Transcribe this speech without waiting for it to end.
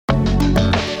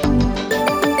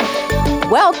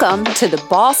Welcome to the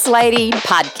Boss Lady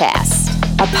Podcast,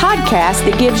 a podcast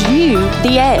that gives you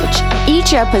the edge.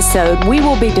 Each episode, we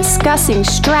will be discussing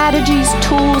strategies,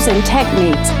 tools, and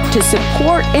techniques to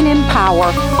support and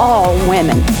empower all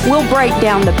women. We'll break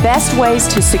down the best ways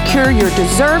to secure your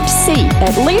deserved seat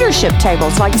at leadership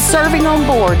tables like serving on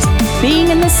boards, being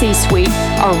in the C-suite,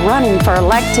 or running for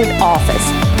elected office.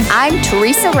 I'm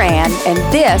Teresa Rand, and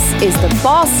this is the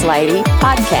Boss Lady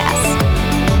Podcast.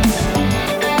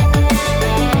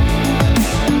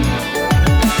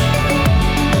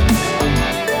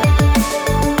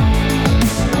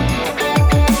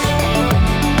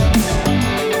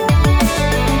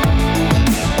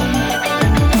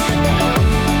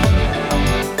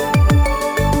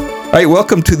 All right,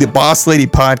 welcome to the Boss Lady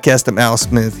Podcast. I'm Al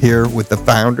Smith here with the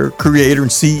founder, creator,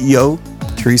 and CEO,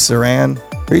 Teresa Rand.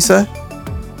 Teresa,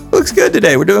 looks good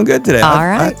today. We're doing good today. All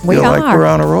right, I feel like we're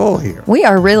on a roll here. We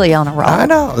are really on a roll. I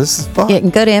know, this is fun.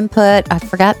 Getting good input. I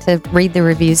forgot to read the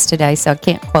reviews today, so I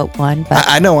can't quote one. But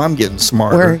I know I'm getting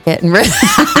smarter. we're getting rid.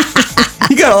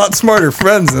 You got a lot smarter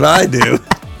friends than I do.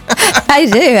 I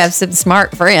do have some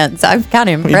smart friends. I've kind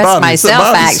of impressed myself,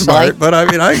 actually. Smart, but I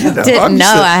mean, I didn't know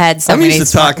I had so many I'm used to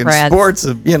smart talking friends. sports,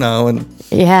 and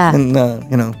Yeah. and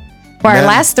Well, our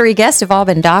last three guests have all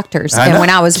been doctors. And when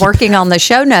I was working on the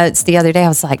show notes the other day, I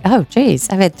was like, oh, geez,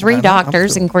 I've had three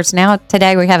doctors. And of course, now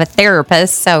today we have a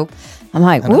therapist. So I'm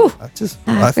like, woo. I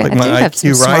feel like my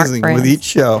IQ rising with each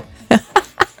show.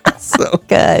 So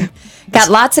good. Got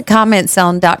lots of comments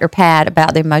on Dr. Pat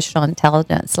about the emotional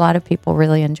intelligence. A lot of people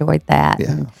really enjoyed that.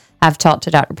 Yeah. And I've talked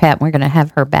to Dr. Pat, and we're going to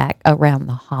have her back around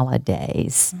the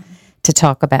holidays to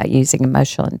talk about using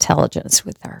emotional intelligence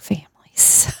with our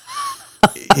families.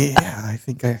 Yeah, I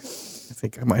think I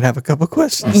might have a couple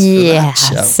questions. Yeah.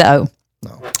 For that show. So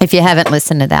if you haven't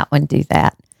listened to that one, do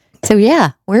that. So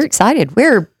yeah, we're excited.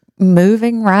 We're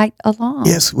moving right along.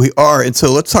 Yes, we are. And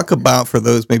so let's talk about, for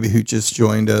those maybe who just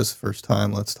joined us first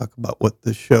time, let's talk about what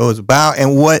the show is about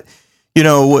and what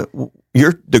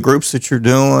the groups that you're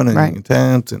doing and Right.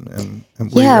 intent and where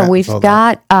you're Yeah, at we've with all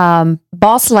got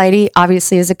Boss Lady,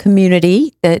 obviously, is a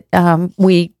community that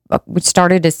we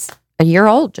started as a year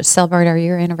old, just celebrated our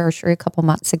year anniversary a couple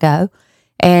months ago.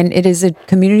 And it is a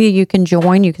community you can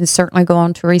join. You can certainly go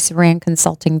on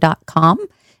teresarandconsulting.com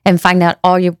and find out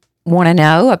all you want to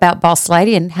know about Boss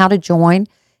Lady and how to join.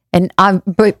 And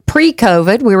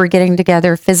pre-COVID, we were getting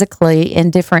together physically in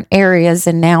different areas,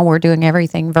 and now we're doing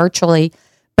everything virtually.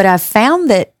 But I've found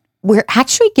that we're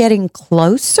actually getting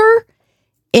closer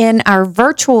in our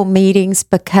virtual meetings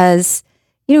because,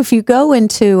 if you go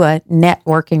into a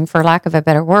networking, for lack of a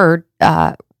better word,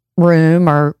 room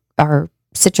or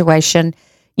situation,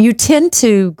 you tend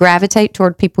to gravitate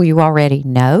toward people you already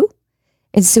know.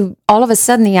 And so all of a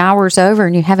sudden the hour's over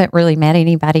and you haven't really met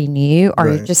anybody new, or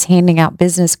you're just handing out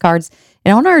business cards.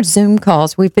 And on our Zoom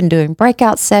calls, we've been doing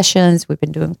breakout sessions. We've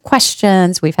been doing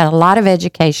questions. We've had a lot of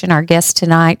education. Our guest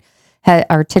today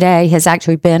has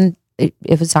actually been,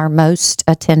 it was our most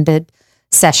attended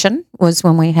session was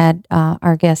when we had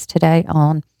our guest today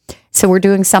on. So we're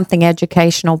doing something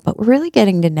educational, but we're really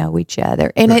getting to know each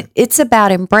other. And it's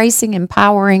about embracing,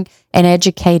 empowering, and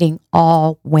educating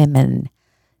all women.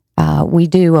 We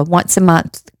do a once a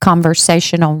month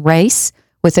conversation on race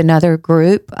with another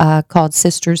group called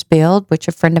Sisters Build, which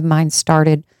a friend of mine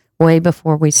started way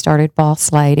before we started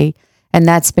Boss Lady. And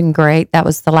that's been great. That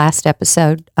was the last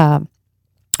episode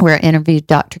where I interviewed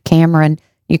Dr. Cameron.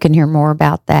 You can hear more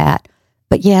about that.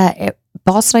 But yeah,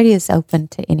 Boss Lady is open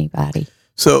to anybody.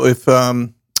 So if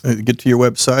get to your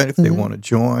website, if they want to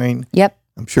join. Yep.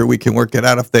 I'm sure we can work it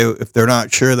out if they're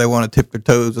not sure, they want to tip their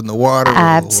toes in the water.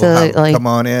 Absolutely. We'll come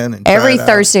on in and every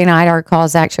Thursday night our call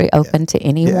is actually open to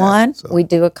anyone. Yeah, so. We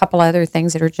do a couple other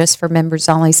things that are just for members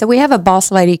only. So we have a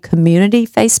Boss Lady community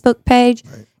Facebook page,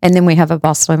 and then we have a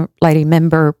Boss Lady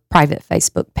member private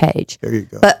Facebook page. There you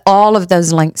go. But all of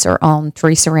those links are on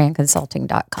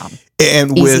teresarandconsulting.com.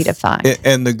 And easy to find.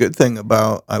 And the good thing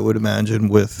about, I would imagine,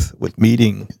 with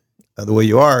meeting the way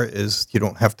you are is you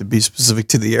don't have to be specific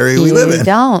to the area we live in. You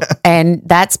don't. And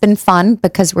that's been fun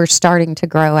because we're starting to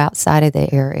grow outside of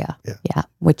the area. Yeah,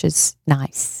 which is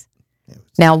nice. Yeah,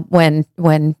 now, when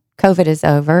COVID is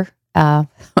over,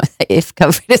 if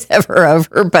COVID is ever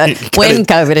over, but when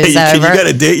COVID is over. You got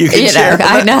a date you can share?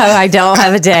 I know, I don't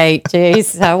have a date.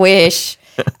 Jeez, I wish.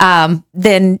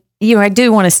 Then, I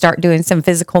do want to start doing some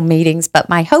physical meetings, but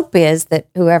my hope is that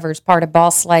whoever's part of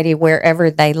Boss Lady,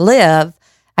 wherever they live,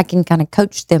 I can kind of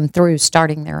coach them through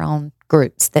starting their own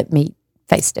groups that meet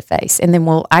face to face. And then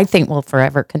I think we'll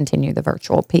forever continue the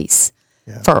virtual piece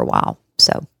for a while.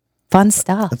 So fun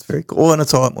stuff. That's very cool. And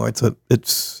it's a lot more,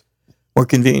 it's more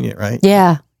convenient, right?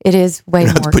 Yeah. It is way You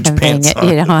don't have more to put your pants convenient. on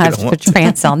You don't if you have don't to want put your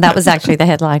pants on. That was actually the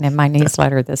headline in my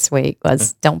newsletter this week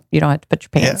was you don't have to put your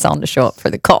pants on to show up for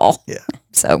the call. Yeah.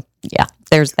 So yeah,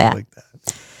 there's that. Like that.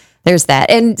 There's that.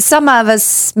 And some of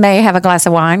us may have a glass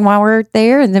of wine while we're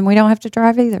there, and then we don't have to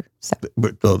drive either. So,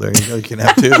 Oh, there you go. You can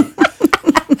have two.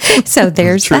 so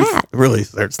there's that. Really,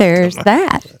 There's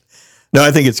that. No,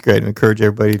 I think it's great. I encourage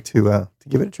everybody to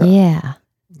give it a try. Yeah.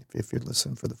 If you're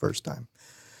listening for the first time.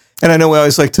 And I know we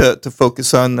always like to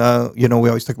focus on, we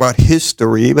always talk about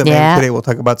history, but maybe today we'll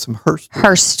talk about some herstory.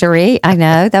 Herstory, I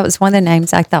know. That was one of the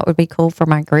names I thought would be cool for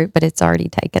my group, but it's already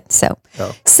taken. So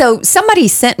somebody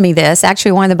sent me this.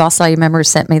 Actually, one of the Boss Lady members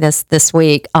sent me this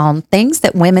week on things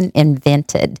that women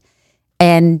invented.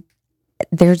 And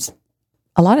there's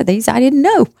a lot of these I didn't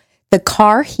know. The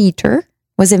car heater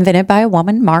was invented by a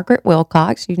woman, Margaret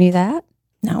Wilcox. You knew that?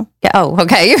 No. Oh,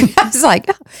 okay. I was like,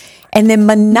 oh. And then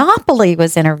Monopoly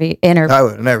was I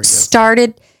would never guess.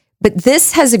 started, but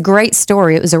this has a great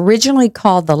story. It was originally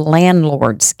called the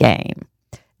Landlord's Game.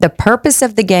 The purpose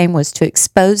of the game was to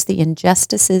expose the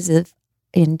injustices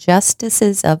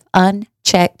of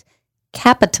unchecked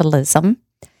capitalism.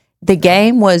 The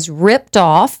game was ripped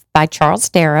off by Charles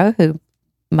Darrow, who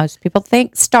most people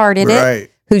think started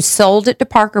it, who sold it to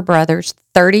Parker Brothers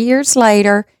 30 years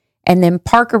later. And then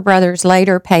Parker Brothers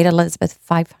later paid Elizabeth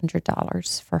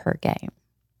 $500 for her game.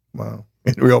 Wow.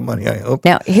 In real money, I hope.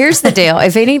 Now, here's the deal.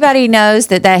 If anybody knows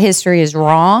that history is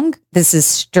wrong, this is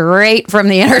straight from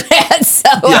the internet. So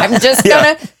I'm just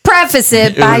going to preface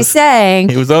it by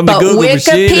saying, it was on the Google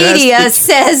Wikipedia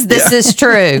says this is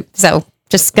true. So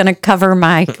just going to cover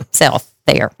myself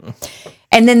there.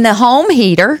 And then the home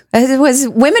heater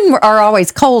women are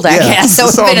always cold, I guess. So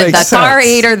it's been the car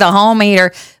heater, the home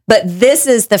heater. But this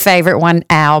is the favorite one,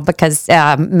 Al, because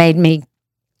made me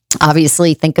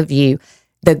obviously think of you,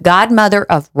 the godmother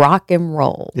of rock and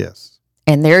roll. Yes.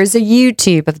 And there's a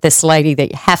YouTube of this lady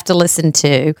that you have to listen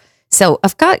to. So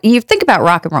you think about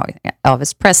rock and roll,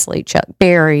 Elvis Presley, Chuck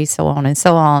Berry, so on and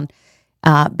so on.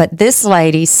 But this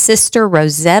lady, Sister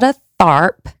Rosetta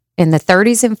Tharpe, in the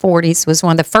 30s and 40s, was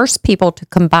one of the first people to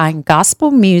combine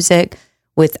gospel music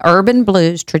with urban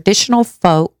blues, traditional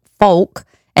folk,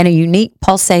 and a unique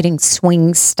pulsating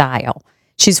swing style.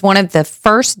 She's one of the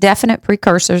first definite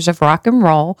precursors of rock and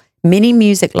roll. Many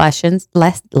music legends,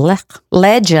 including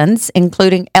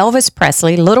Elvis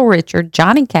Presley, Little Richard,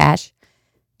 Johnny Cash.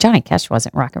 Johnny Cash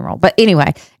wasn't rock and roll, but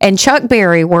anyway, and Chuck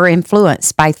Berry were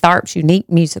influenced by Tharpe's unique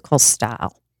musical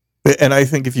style. And I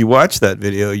think if you watch that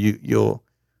video, you'll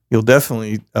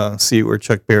definitely see where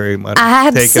Chuck Berry might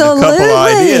have taken a couple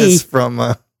ideas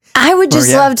from. I would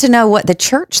just love to know what the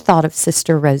church thought of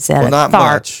Sister Rosetta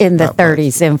Tharpe in the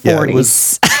 30s and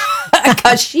 40s.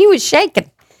 Because she was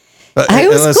shaking. It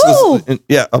was cool.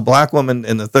 A black woman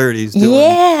in the 30s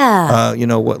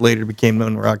doing, what later became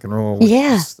known rock and roll.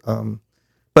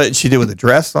 But she did with a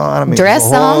dress on. I mean,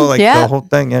 the whole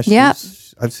thing.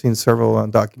 I've seen several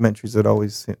documentaries that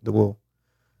always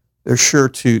they're sure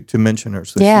to mention her.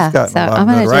 So she's gotten a lot of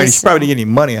notoriety. She probably didn't get any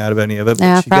money out of any of it.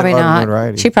 But she probably got a lot not. Of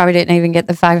notoriety. She probably didn't even get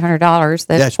the $500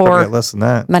 that she probably got less than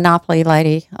that. Monopoly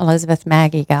lady Elizabeth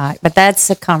Maggie got. But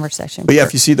that's a conversation. But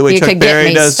if you see the way Chuck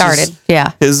Berry does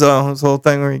his whole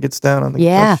thing where he gets down on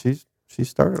the cliff, she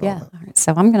started all that. All right,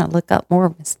 so I'm going to look up more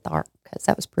of Miss Tharpe because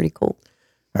that was pretty cool.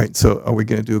 All right, so are we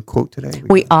going to do a quote today?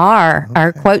 We are. Okay.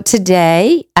 Our quote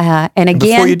today, and again...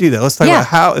 Before you do that, let's talk about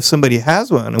how, if somebody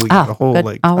has one, and we got a whole,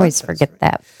 I always forget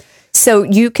that. So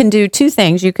you can do two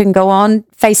things. You can go on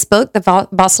Facebook, the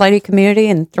Boss Lady community,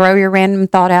 and throw your random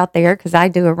thought out there, because I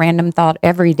do a random thought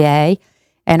every day,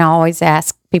 and I always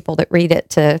ask people that read it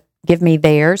to give me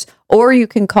theirs. Or you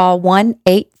can call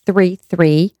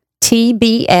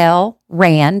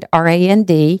 1-833-TBL-RAND,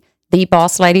 R-A-N-D, the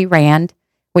Boss Lady Rand,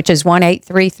 which is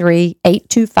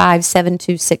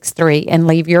 1-833-825-7263, and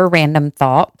leave your random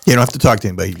thought. You don't have to talk to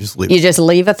anybody. You just leave. You just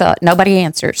leave a thought. Nobody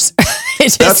answers.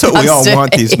 That's what we all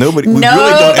want. We really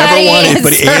don't ever want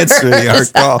anybody answering our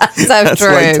call. That's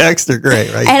true. Why texts are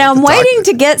great, right? And I'm waiting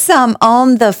to get some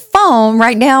on the phone.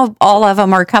 Right now, all of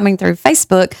them are coming through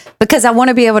Facebook because I want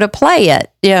to be able to play it,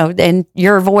 in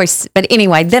your voice. But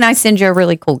anyway, then I send you a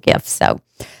really cool gift. So,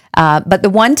 but the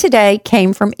one today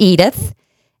came from Edith.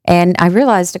 And I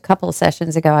realized a couple of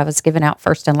sessions ago I was giving out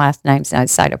first and last names, and I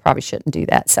decided I probably shouldn't do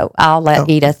that. So I'll let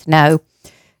Edith know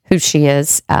who she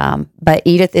is. But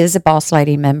Edith is a Boss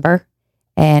Lady member,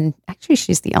 and actually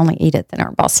she's the only Edith in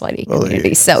our Boss Lady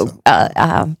community. But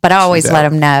I always let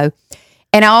them know.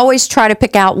 And I always try to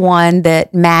pick out one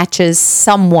that matches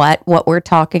somewhat what we're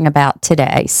talking about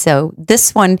today. So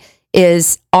this one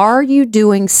is, are you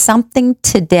doing something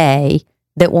today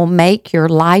that will make your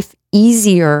life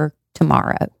easier to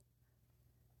tomorrow?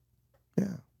 Yeah.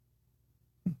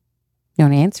 You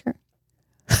want to answer?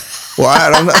 Well, I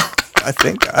don't know.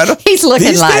 I don't. He's looking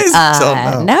these like, days, don't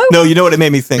know. no. No, you know what it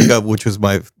made me think of, which was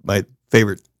my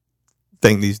favorite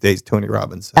thing these days, Tony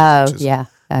Robbins says, Oh, which is yeah.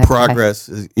 Okay. progress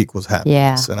equals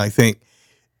happiness. Yeah. And I think,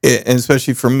 and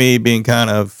especially for me being kind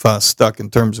of stuck in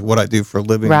terms of what I do for a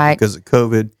living Right. because of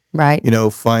COVID, Right.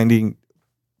 finding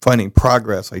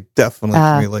progress, I definitely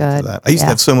can relate to good. that. I used to Yeah.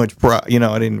 have so much I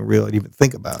didn't really even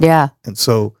think about it. Yeah. And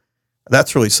so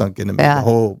that's really sunk into me. Yeah. The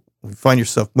whole, you find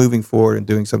yourself moving forward and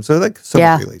doing something. So like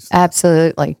Yeah, relates.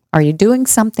 absolutely. Are you doing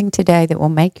something today that will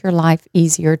make your life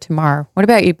easier tomorrow? What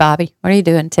about you, Bobby? What are you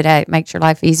doing today that makes your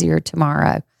life easier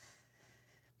tomorrow?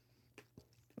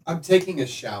 I'm taking a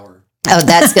shower. Oh,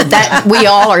 that's good. That we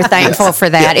all are thankful for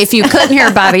that. If you couldn't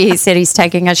hear Bobby, he said he's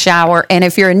taking a shower. And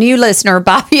if you're a new listener,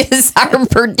 Bobby is our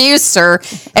producer,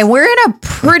 and we're in a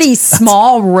pretty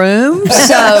small room,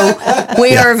 so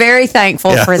we are very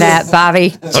thankful for that,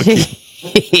 Bobby. Jeez.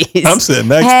 I'm sitting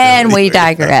next to And him. we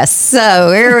digress.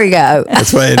 So here we go.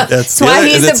 That's why. That's why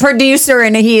he's the producer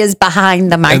and he is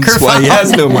behind the microphone. That's why he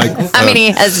has no microphone. I mean,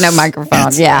 he has no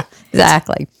microphone. Yeah,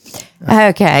 exactly.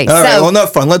 Okay. All right. So, Well,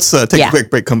 enough fun. Let's take Yeah. a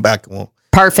quick break. Come back and we'll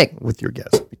perfect. with your guest.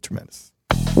 It'll be tremendous.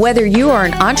 Whether you are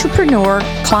an entrepreneur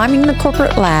climbing the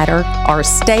corporate ladder or a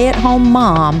stay-at-home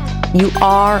mom, you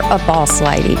are a boss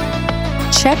lady.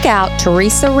 Check out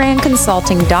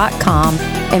teresarandconsulting.com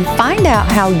and find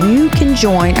out how you can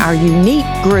join our unique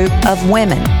group of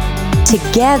women.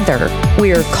 Together,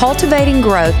 we are cultivating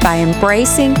growth by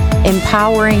embracing,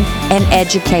 empowering, and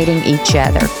educating each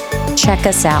other. Check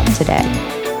us out today.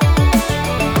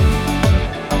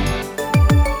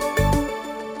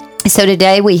 So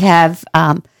today we have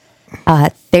a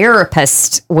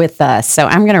therapist with us. So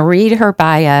I'm going to read her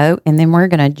bio, and then we're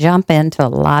going to jump into a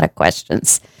lot of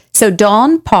questions. So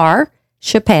Dawn Parr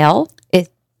Chappell.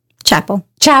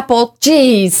 Chappell.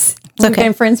 Geez. We've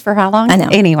been friends for how long? I know.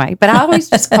 Anyway, but I always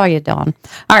just call you Dawn.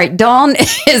 All right. Dawn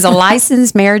is a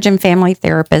licensed marriage and family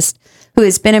therapist who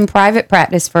has been in private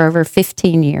practice for over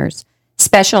 15 years,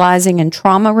 specializing in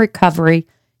trauma recovery.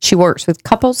 She works with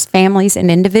couples, families,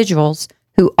 and individuals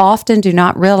who often do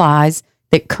not realize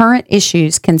that current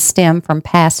issues can stem from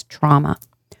past trauma.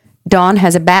 Dawn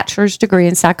has a bachelor's degree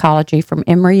in psychology from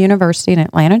Emory University in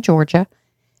Atlanta, Georgia,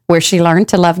 where she learned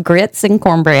to love grits and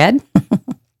cornbread.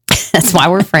 That's why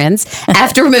we're friends.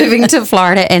 After moving to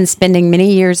Florida and spending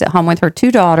many years at home with her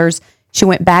two daughters, she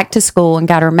went back to school and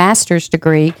got her master's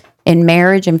degree in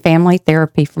marriage and family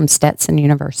therapy from Stetson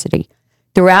University.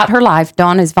 Throughout her life,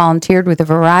 Dawn has volunteered with a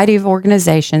variety of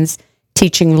organizations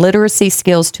teaching literacy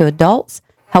skills to adults,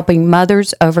 helping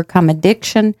mothers overcome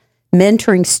addiction,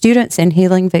 mentoring students, and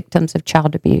healing victims of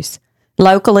child abuse.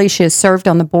 Locally, she has served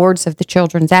on the boards of the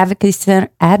Children's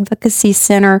Advocacy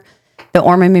Center, the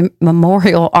Orman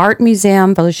Memorial Art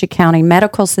Museum, Volusia County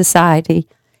Medical Society,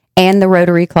 and the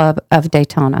Rotary Club of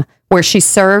Daytona, where she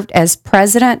served as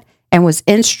president and was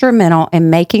instrumental in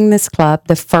making this club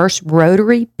the first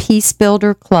Rotary Peace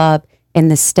Builder Club in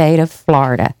the state of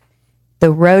Florida.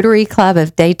 The Rotary Club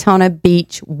of Daytona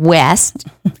Beach West.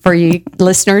 For you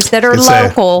listeners that are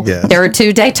local, there are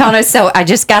two Daytonas, so I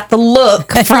just got the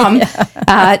look from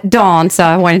Dawn, so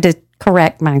I wanted to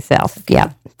correct myself.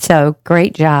 Yeah, so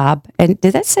great job. And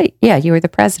did that say, yeah, you were the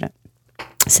president.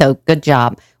 So good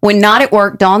job. When not at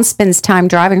work, Dawn spends time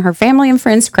driving her family and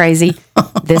friends crazy.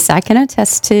 This I can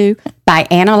attest to by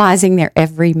analyzing their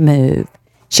every move.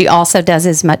 She also does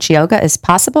as much yoga as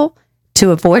possible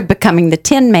to avoid becoming the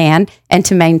Tin Man and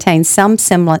to maintain some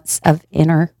semblance of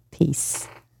inner peace.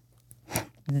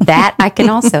 That I can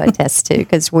also attest to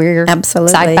because we're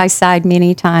Absolutely side by side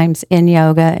many times in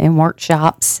yoga and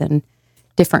workshops and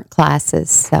different classes.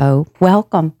 So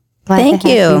welcome. Glad Thank to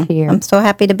have you here. I'm so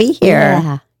happy to be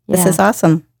here. This is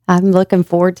awesome. I'm looking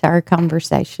forward to our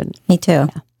conversation. Me too.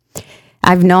 Yeah.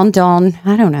 I've known Dawn,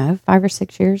 5 or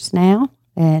 6 years now,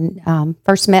 and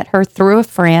first met her through a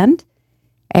friend.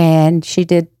 And she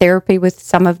did therapy with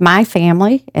some of my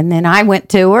family. And then I went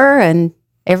to her, and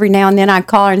every now and then I'd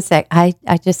call her and say, I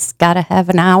just got to have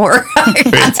an hour. I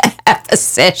got to have a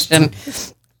session.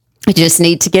 I just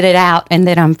need to get it out, and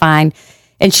then I'm fine.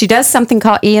 And she does something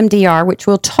called EMDR, which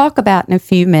we'll talk about in a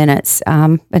few minutes.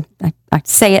 But I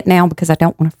say it now because I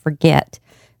don't want to forget.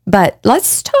 But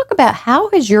let's talk about how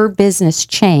has your business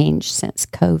changed since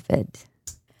COVID?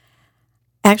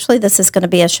 Actually, this is going to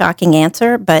be a shocking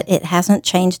answer, but it hasn't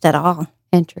changed at all.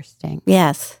 Interesting.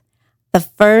 Yes. The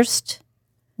first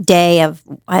day of,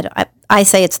 I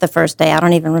say it's the first day, I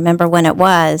don't even remember when it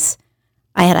was.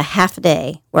 I had a half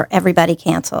day where everybody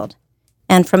canceled.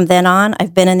 And from then on,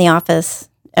 I've been in the office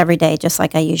every day, just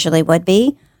like I usually would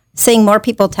be. seeing more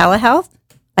people telehealth.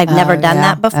 I've never done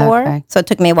that before. Okay. So it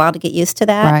took me a while to get used to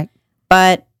that. Right.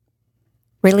 But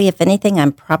really, if anything,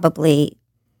 I'm probably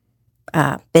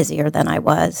busier than I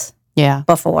was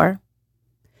before.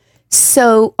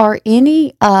 So are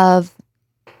any of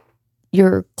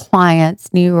your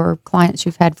clients, newer clients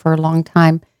you've had for a long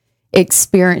time,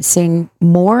 experiencing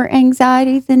more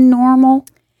anxiety than normal?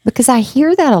 Because I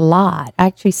hear that a lot. I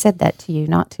actually said that to you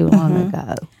not too long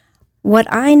ago. What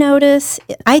I notice,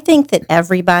 I think that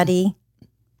everybody,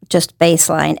 just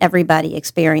baseline, everybody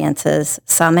experiences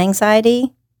some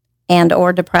anxiety and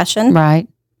or depression. Right.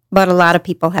 But a lot of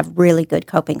people have really good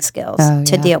coping skills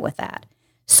to deal with that.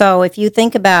 So if you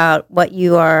think about what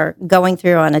you are going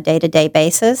through on a day-to-day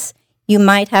basis, you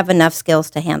might have enough skills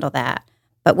to handle that.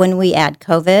 But when we add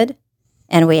COVID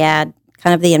and we add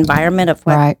kind of the environment of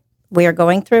what we are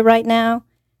going through right now,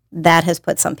 that has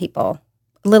put some people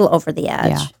a little over the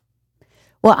edge. Yeah.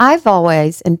 Well, I've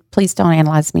always, and please don't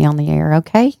analyze me on the air,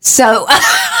 okay? So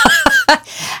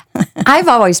I've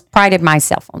always prided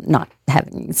myself on not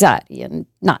having anxiety and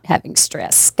not having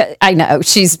stress. I know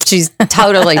she's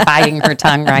totally biting her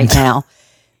tongue right now.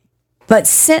 But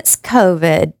since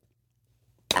COVID,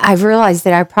 I've realized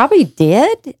that I probably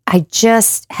did. I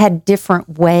just had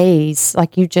different ways,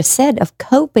 like you just said, of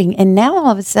coping. And now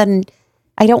all of a sudden,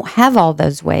 I don't have all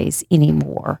those ways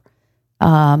anymore.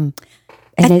 And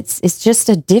it's just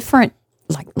a different,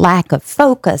 like, lack of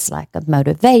focus, lack of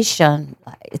motivation.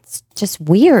 It's just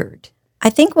weird. I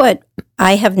think what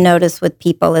I have noticed with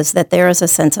people is that there is a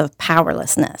sense of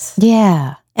powerlessness.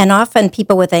 Yeah. And often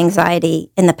people with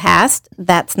anxiety in the past,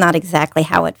 that's not exactly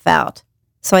how it felt.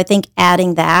 So I think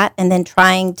adding that and then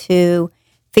trying to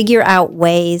figure out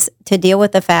ways to deal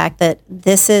with the fact that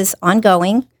this is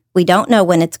ongoing. We don't know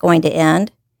when it's going to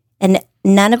end. And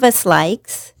none of us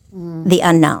likes the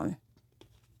unknown.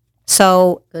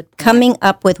 So coming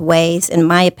up with ways, in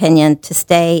my opinion, to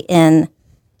stay in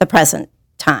the present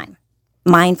time.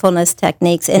 Mindfulness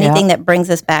techniques, anything that brings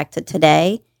us back to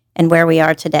today and where we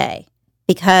are today.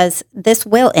 Because this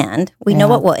will end. We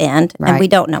know it will end, and we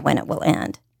don't know when it will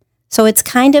end. So it's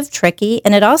kind of tricky.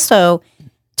 And it also,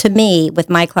 to me, with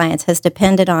my clients, has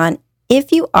depended on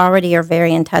if you already are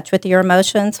very in touch with your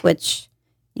emotions, which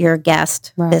your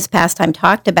guest this past time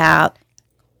talked about,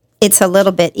 it's a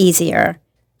little bit easier.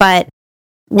 But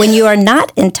when you are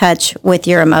not in touch with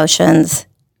your emotions,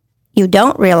 you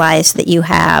don't realize that you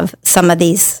have some of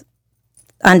these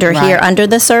under here, under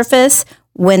the surface.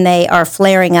 When they are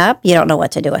flaring up, you don't know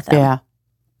what to do with them. Yeah.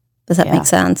 Does that make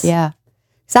sense? Yeah.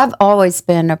 So I've always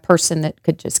been a person that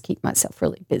could just keep myself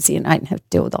really busy and I didn't have to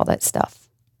deal with all that stuff.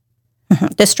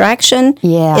 Distraction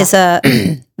is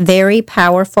a very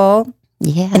powerful,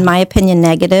 in my opinion,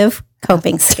 negative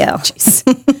coping skill.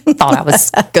 Thought I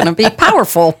was going to be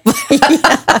powerful.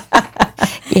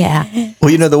 Yeah.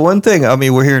 Well, the one thing, I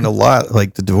mean, we're hearing a lot,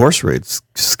 like the divorce rates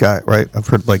sky, right? I've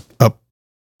heard like up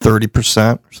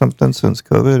 30% or something since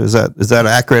COVID. Is that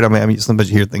accurate? I mean, sometimes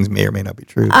you hear things may or may not be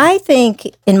true. I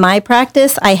think in my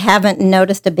practice, I haven't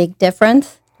noticed a big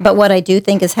difference. But what I do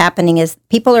think is happening is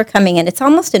people are coming in. It's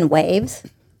almost in waves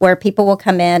where people will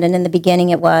come in. And in the beginning,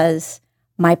 it was,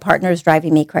 my partner's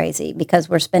driving me crazy because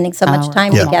we're spending so much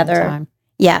time together.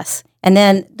 Yes. And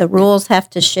then the rules have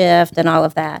to shift and all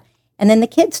of that. And then the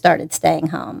kids started staying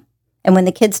home. And when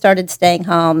the kids started staying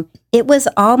home, it was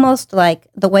almost like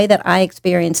the way that I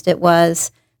experienced it was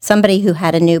somebody who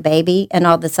had a new baby, and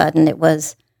all of a sudden it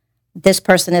was, this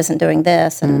person isn't doing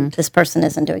this, and this person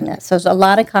isn't doing this. So there's a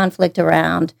lot of conflict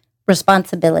around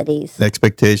responsibilities.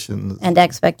 Expectations.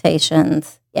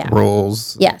 Yeah.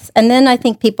 Roles. Yes. And then I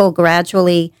think people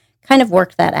gradually kind of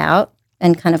worked that out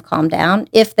and kind of calmed down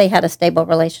if they had a stable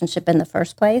relationship in the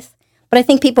first place. But I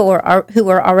think people who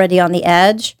were already on the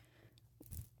edge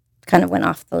kind of went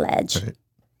off the ledge. Right.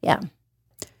 Yeah.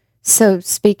 So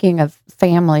speaking of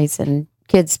families and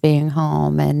kids being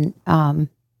home and,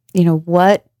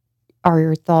 what are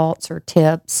your thoughts or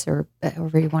tips or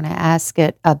however you want to ask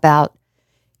it about,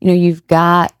 you've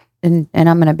got, and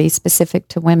I'm going to be specific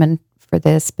to women for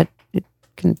this, but it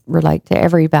can relate to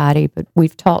everybody, but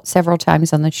we've talked several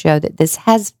times on the show that this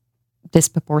has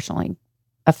disproportionately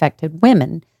affected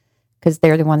women because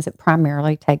they're the ones that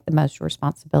primarily take the most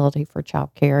responsibility for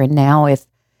childcare. And now if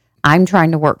I'm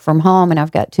trying to work from home and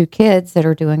I've got two kids that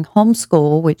are doing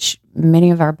homeschool, which many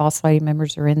of our Boss Lady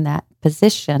members are in that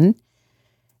position,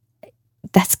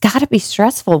 that's got to be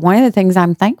stressful. One of the things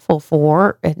I'm thankful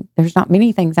for, and there's not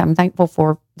many things I'm thankful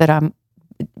for that I'm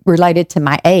related to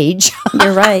my age.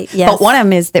 You're right, yes. But one of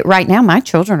them is that right now my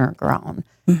children are grown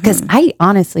because I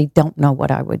honestly don't know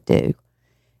what I would do.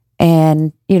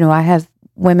 And, I have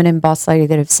women in Boss Lady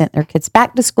that have sent their kids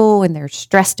back to school and they're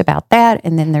stressed about that.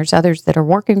 And then there's others that are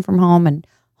working from home and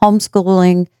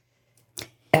homeschooling.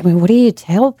 I mean, what do you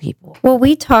tell people? Well,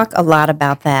 we talk a lot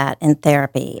about that in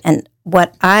therapy. And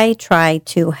what I try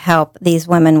to help these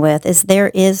women with is there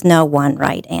is no one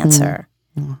right answer.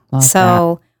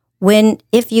 So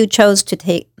if you chose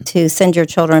to send your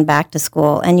children back to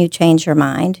school and you change your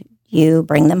mind, you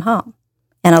bring them home.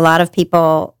 And a lot of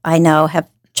people I know have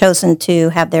chosen to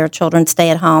have their children stay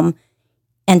at home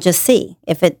and just see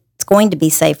if it's going to be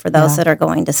safe for those that are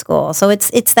going to school. So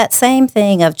it's that same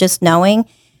thing of just knowing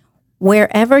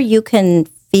wherever you can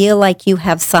feel like you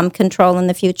have some control in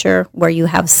the future, where you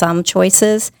have some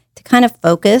choices, to kind of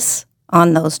focus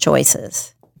on those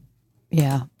choices.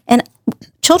 Yeah. And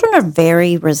children are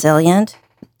very resilient.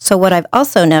 So what I've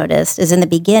also noticed is in the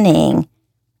beginning,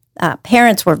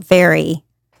 parents were very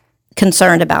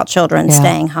concerned about children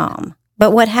staying home.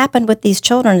 But what happened with these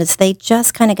children is they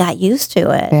just kind of got used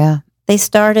to it. Yeah. They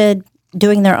started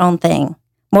doing their own thing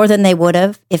more than they would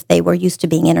have if they were used to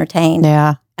being entertained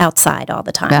outside all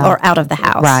the time or out of the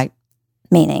house. Right.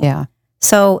 Meaning. Yeah.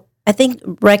 So I think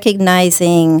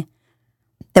recognizing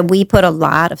that we put a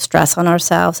lot of stress on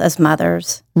ourselves as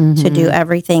mothers to do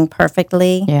everything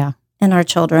perfectly. Yeah. And our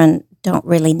children don't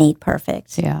really need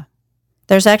perfect. Yeah.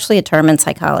 There's actually a term in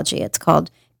psychology. It's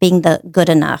called being the good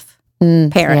enough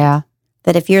parent. Yeah.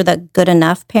 That if you're the good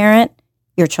enough parent,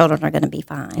 your children are going to be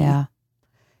fine. Yeah.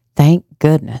 Thank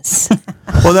goodness.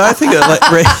 Well, no, I think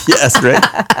right.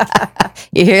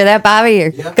 You hear that, Bobby?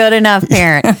 You're good enough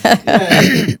parent.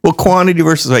 Well, quantity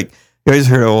versus you guys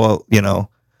heard,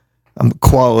 I'm a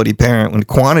quality parent, when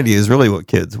quantity is really what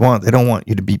kids want. They don't want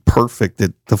you to be perfect,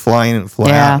 to fly in and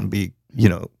fly out and be,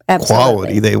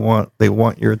 quality. They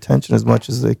want your attention as much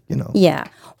as they, Yeah.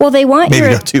 Well, they want maybe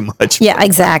not too much. Yeah,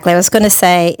 exactly. I was going to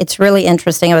say, it's really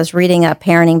interesting. I was reading a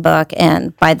parenting book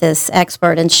and by this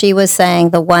expert, and she was saying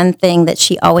the one thing that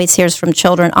she always hears from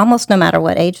children, almost no matter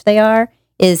what age they are,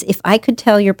 is if I could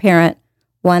tell your parent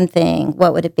one thing,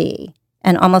 what would it be?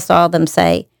 And almost all of them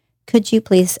say, could you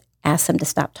please ask them to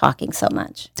stop talking so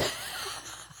much?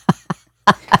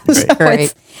 So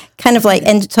it's kind of like,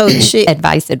 and so she...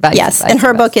 Advice. Yes, in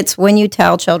her book, it's when you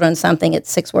tell children something,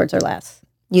 it's 6 words or less.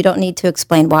 You don't need to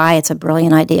explain why it's a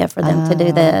brilliant idea for them to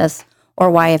do this or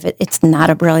why if it's not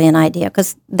a brilliant idea,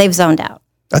 because they've zoned out.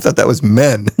 I thought that was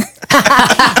men.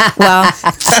 Well,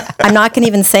 I'm not going to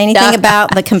even say anything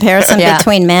about the comparison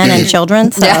between men and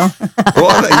children. So,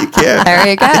 Well, no, you can't. There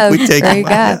you go. We take there you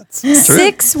go. It's true.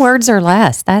 6 words or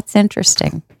less. That's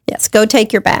interesting. yes, go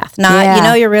take your bath.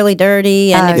 Not, you're really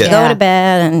dirty, and if you go to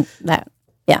bed and that,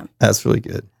 That's really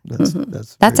good. That's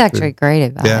That's very actually good. great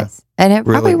advice. Yeah. And it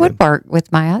Really probably would good. work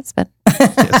with my husband.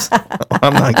 Yes.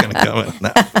 I'm not going to go in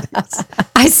that.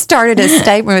 I started a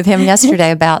statement with him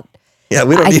yesterday about Yeah,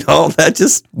 we don't need all that.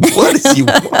 Just what is you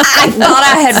want? I thought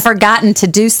I had forgotten to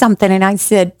do something. And I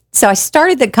said, so I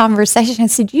started the conversation. I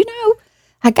said,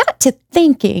 I got to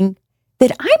thinking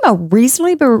that I'm a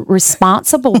reasonably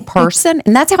responsible person.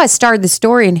 And that's how I started the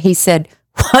story. And he said,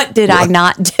 what did I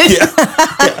not do? Yeah.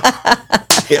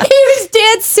 He was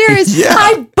dead serious. Yeah.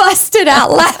 I busted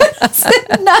out laughing. I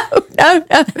said,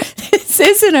 no. This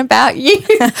isn't about you.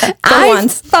 I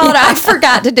thought I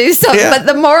forgot to do something. Yeah. But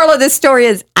the moral of the story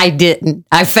is I didn't.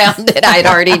 I found it. I'd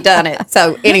already done it.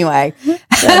 So anyway,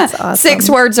 that's awesome. 6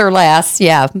 words or less.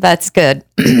 Yeah, that's good.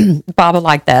 Bob would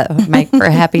like that. Make for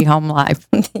a happy home life.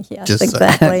 Yes, Just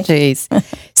exactly. Jeez.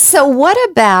 So what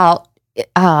about...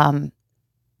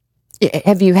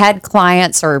 have you had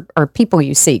clients or people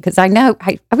you see? Because I know,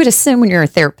 I would assume when you're a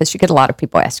therapist, you get a lot of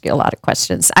people ask you a lot of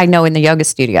questions. I know in the yoga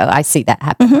studio, I see that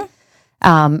happen.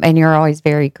 And you're always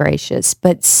very gracious.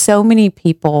 But so many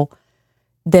people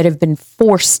that have been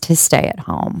forced to stay at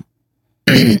home.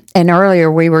 And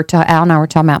earlier Al and I were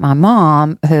talking about my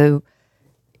mom who,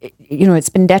 it's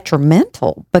been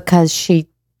detrimental because she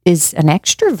is an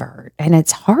extrovert and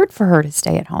it's hard for her to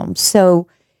stay at home. So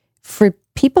for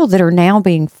people that are now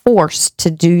being forced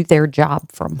to do their job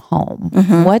from home,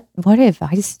 what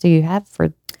advice do you have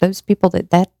for those people that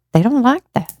they don't like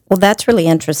that? Well, that's really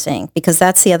interesting because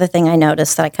that's the other thing I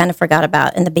noticed that I kind of forgot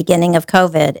about in the beginning of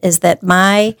COVID is that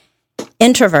my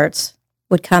introverts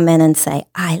would come in and say,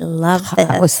 I love this.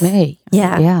 That was me.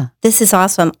 Yeah. This is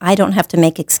awesome. I don't have to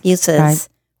make excuses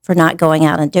for not going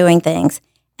out and doing things.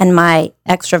 And my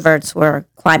extroverts were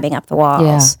climbing up the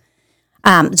walls.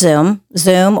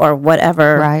 Zoom or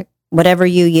whatever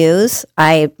you use.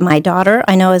 My daughter,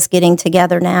 I know, is getting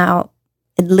together now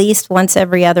at least once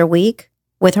every other week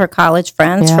with her college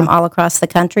friends from all across the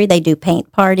country. They do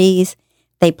paint parties.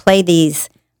 They play these,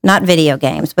 not video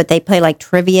games, but they play like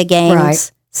trivia games.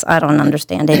 Right. So I don't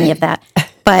understand any of that.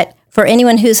 But for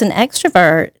anyone who's an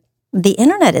extrovert, the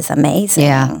internet is amazing.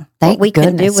 Yeah. What we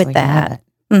can do with that.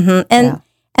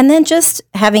 And then just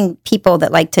having people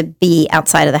that like to be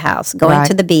outside of the house, going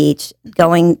to the beach,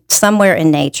 going somewhere in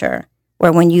nature,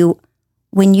 where when you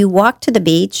walk to the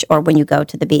beach or when you go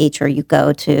to the beach or you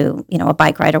go to, a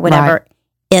bike ride or whatever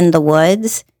in the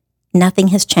woods, nothing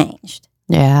has changed.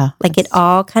 Yeah. Like it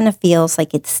all kind of feels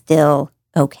like it's still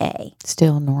okay.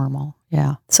 Still normal.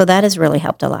 Yeah. So that has really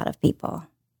helped a lot of people.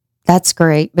 That's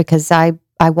great because I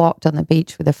walked on the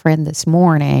beach with a friend this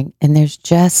morning and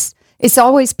it's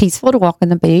always peaceful to walk on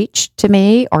the beach to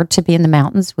me or to be in the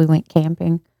mountains. We went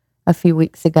camping a few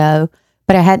weeks ago,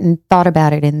 but I hadn't thought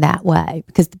about it in that way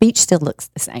because the beach still looks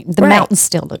the same. The mountains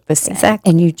still look the same. Exactly.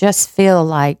 And you just feel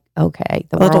like, okay,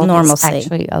 the world is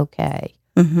actually okay.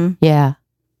 Mm-hmm. Yeah.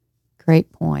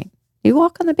 Great point. You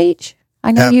walk on the beach?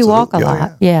 I know you walk a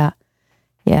lot. Yeah.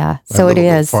 Yeah. So it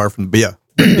is. Far from, yeah.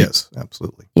 Yes,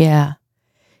 absolutely. Yeah.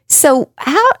 So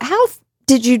how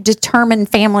did you determine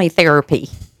family therapy?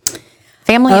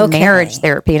 Family and marriage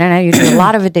therapy. And I know you do a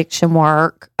lot of addiction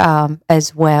work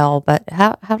as well, but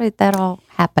how did that all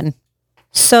happen?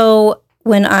 So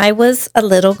when I was a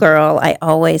little girl,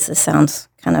 this sounds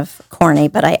kind of corny,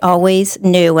 but I always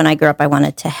knew when I grew up I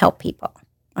wanted to help people.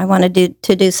 I wanted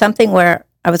to do something where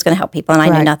I was going to help people, and I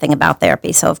knew nothing about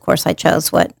therapy. So, of course, I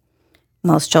chose what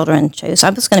most children choose. I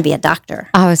was going to be a doctor.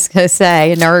 I was going to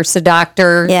say a nurse, a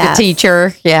doctor, a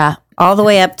teacher. Yeah. All the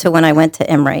way up to when I went to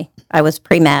Emory. I was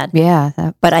pre-med.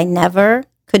 Yeah. But I never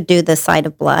could do the sight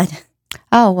of blood.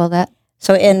 Oh, well,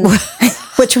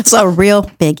 which was a real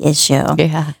big issue.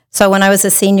 Yeah. So when I was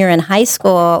a senior in high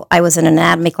school, I was in an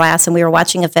anatomy class and we were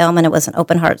watching a film and it was an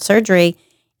open heart surgery.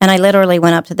 And I literally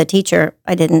went up to the teacher.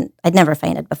 I'd never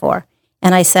fainted before.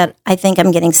 And I said, I think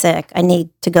I'm getting sick. I need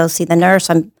to go see the nurse.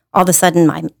 All of a sudden,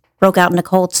 I broke out in a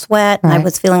cold sweat and I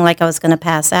was feeling like I was going to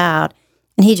pass out.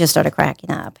 And he just started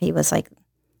cracking up. He was like,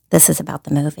 this is about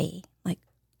the movie. Like,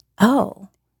 oh,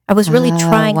 I was really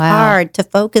trying hard to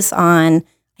focus on,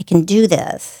 I can do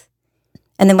this.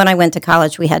 And then when I went to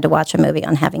college, we had to watch a movie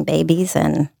on having babies,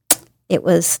 and it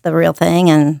was the real thing.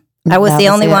 And I was the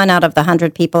only one out of the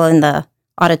 100 people in the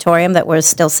auditorium that was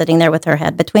still sitting there with her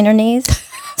head between her knees.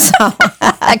 So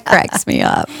that cracks me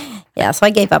up. Yeah, so I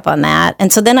gave up on that.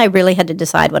 And so then I really had to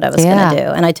decide what I was going to do.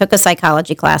 And I took a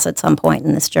psychology class at some point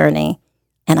in this journey,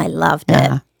 and I loved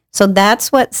it. So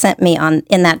that's what sent me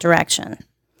in that direction.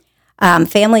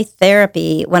 Family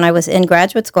therapy, when I was in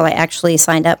graduate school, I actually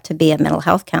signed up to be a mental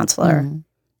health counselor.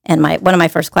 And one of my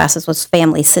first classes was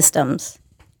family systems.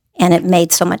 And it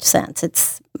made so much sense.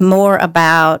 It's more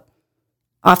about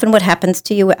often what happens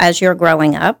to you as you're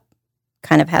growing up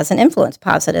kind of has an influence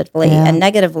positively and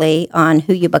negatively on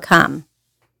who you become.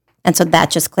 And so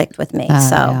that just clicked with me.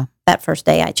 That first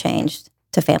day I changed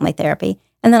to family therapy.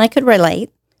 And then I could relate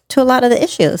to a lot of the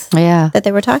issues that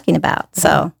they were talking about.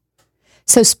 So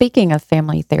speaking of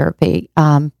family therapy,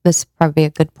 this would probably be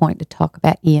a good point to talk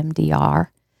about EMDR.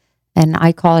 And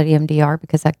I call it EMDR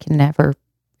because I can never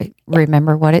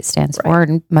remember what it stands for,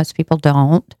 and most people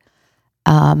don't.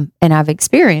 And I've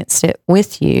experienced it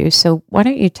with you. So why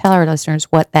don't you tell our listeners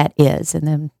what that is, and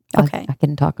then I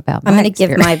can talk about my I'm going to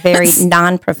give my very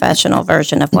non-professional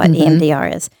version of what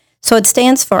EMDR is. So it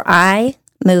stands for eye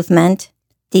movement,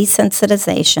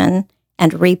 desensitization,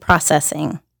 and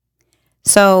reprocessing.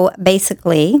 So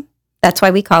basically, that's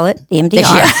why we call it EMDR.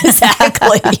 Yeah,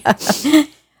 exactly.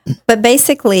 But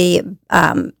basically,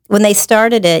 when they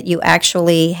started it, you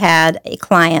actually had a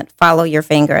client follow your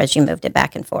finger as you moved it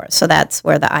back and forth. So that's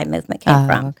where the eye movement came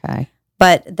from. Okay.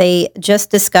 But they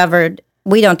just discovered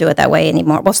we don't do it that way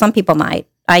anymore. Well, some people might.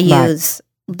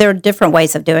 There are different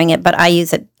ways of doing it, but I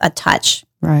use a touch,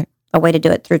 a way to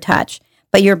do it through touch.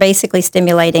 But you're basically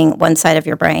stimulating one side of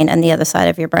your brain and the other side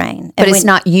of your brain. But it's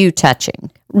not you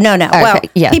touching. No. Okay,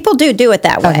 well, people do it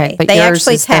that way. Okay, but they yours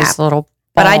actually is tap. those little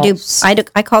But balls.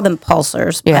 I call them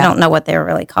pulsars. I don't know what they're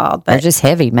really called. But they're just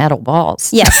heavy metal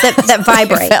balls. Yes, that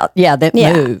vibrate. That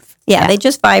move. Yeah, they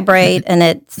just vibrate and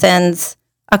it sends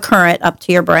a current up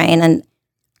to your brain. And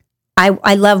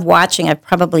I love watching. I've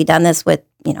probably done this with,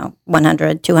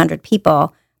 100, 200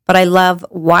 people. But I love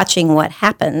watching what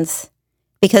happens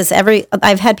because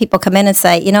I've had people come in and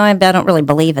say, I don't really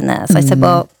believe in this. I said,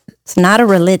 well, it's not a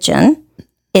religion.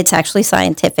 It's actually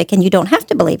scientific and you don't have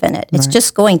to believe in it. It's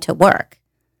just going to work.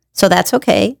 So that's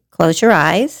okay. Close your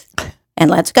eyes and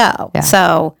let's go. Yeah.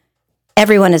 So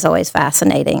everyone is always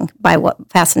fascinated by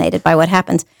what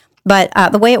happens. But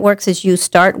the way it works is you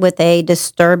start with a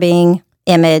disturbing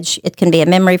image. It can be a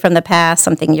memory from the past,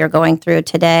 something you're going through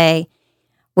today.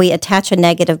 We attach a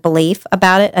negative belief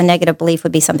about it. A negative belief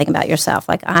would be something about yourself,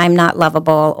 like I'm not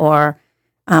lovable or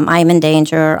I'm in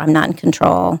danger. I'm not in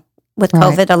control. With Right.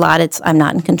 COVID, a lot it's I'm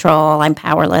not in control. I'm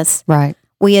powerless. Right.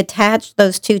 We attach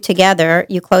those two together.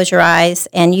 You close your eyes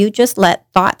and you just let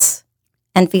thoughts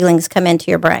and feelings come into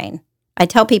your brain. I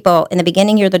tell people in the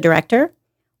beginning, you're the director.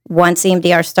 Once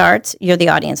EMDR starts, you're the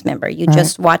audience member. You Right.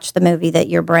 just watch the movie that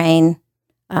your brain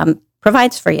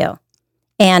provides for you.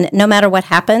 And no matter what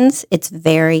happens, it's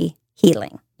very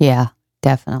healing. Yeah,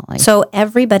 definitely. So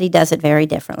everybody does it very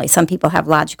differently. Some people have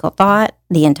logical thought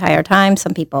the entire time.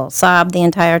 Some people sob the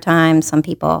entire time. Some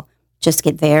people just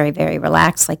get very, very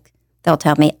relaxed. Like they'll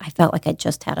tell me, I felt like I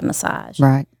just had a massage.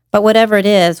 Right. But whatever it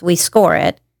is, we score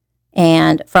it.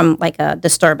 And from like a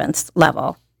disturbance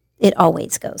level, it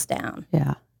always goes down.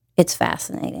 Yeah. It's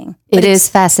fascinating. It is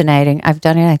fascinating. I've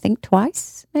done it, I think,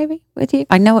 twice, maybe, with you.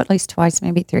 I know at least twice,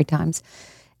 maybe 3 times.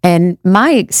 And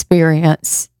my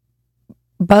experience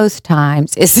both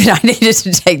times is that I needed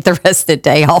to take the rest of the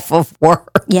day off of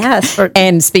work. Yes.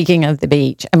 And speaking of the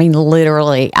beach, I mean,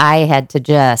 literally, I had to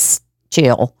just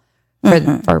chill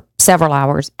for several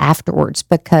hours afterwards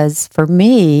because for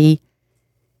me,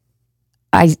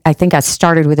 I think I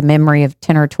started with a memory of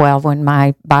 10 or 12 when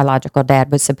my biological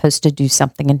dad was supposed to do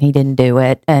something and he didn't do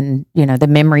it. And, you know, the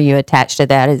memory you attach to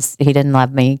that is he didn't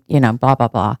love me, you know, blah, blah,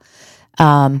 blah.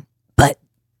 But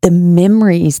the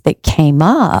memories that came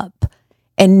up,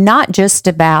 and not just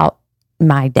about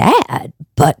my dad,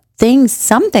 but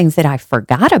some things that I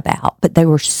forgot about, but they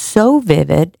were so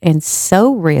vivid and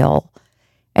so real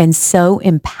and so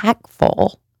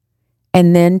impactful.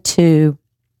 And then to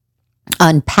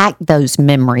unpack those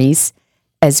memories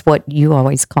as what you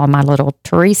always call my little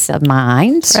Teresa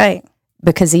mind. Right.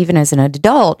 Because even as an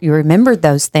adult, you remembered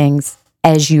those things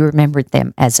as you remembered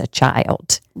them as a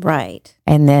child. Right.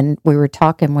 And then we were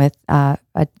talking with a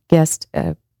guest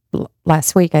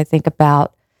last week, I think,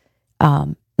 about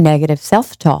negative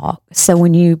self-talk. So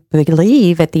when you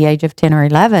believe at the age of 10 or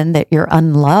 11 that you're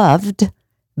unloved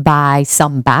by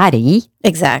somebody,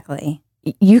 Exactly.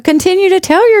 you continue to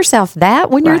tell yourself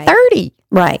that when you're Right. 30.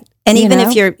 Right. And You even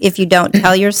know? if you don't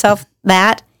tell yourself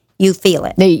that, you feel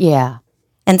it. Yeah.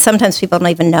 And sometimes people don't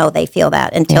even know they feel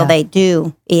that until Yeah. they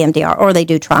do EMDR or they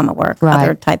do trauma work, Right.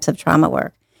 other types of trauma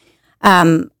work.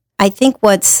 I think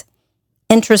what's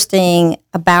interesting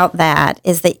about that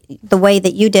is that the way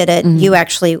that you did it, you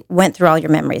actually went through all your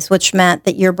memories, which meant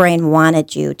that your brain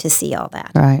wanted you to see all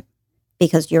that Right.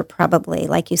 because you're probably,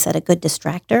 like you said, a good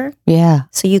distractor. Yeah.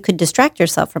 So you could distract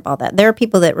yourself from all that. There are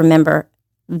people that remember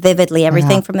vividly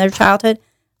everything from their childhood.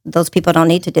 Those people don't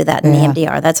need to do that in Yeah.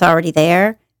 EMDR. That's already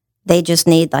there. They just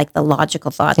need like the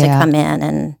logical thought to Yeah. come in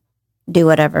and do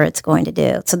whatever it's going to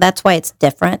do. So that's why it's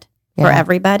different for Yeah.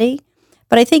 everybody.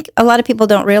 But I think a lot of people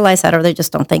don't realize that, or they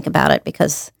just don't think about it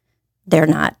because they're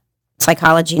not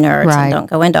psychology nerds Right. and don't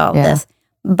go into all Yeah. this.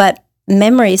 But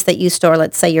memories that you store,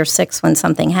 let's say you're 6 when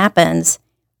something happens,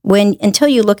 until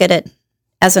you look at it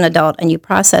as an adult and you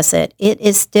process it, it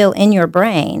is still in your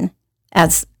brain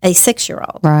as a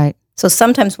 6-year-old. Right. So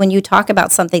sometimes when you talk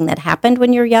about something that happened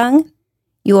when you're young,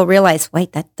 you will realize,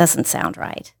 wait, that doesn't sound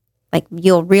right. Like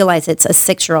you'll realize it's a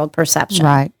 6-year-old perception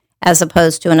Right. as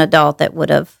opposed to an adult that would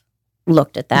have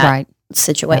looked at that Right.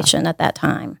 situation at that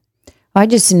time. I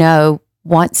just know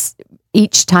once,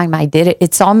 each time I did it,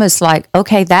 it's almost like,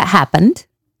 okay, that happened.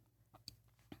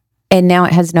 And now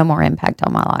it has no more impact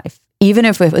on my life. Even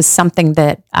if it was something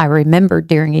that I remembered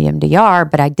during EMDR,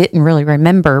 but I didn't really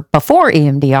remember before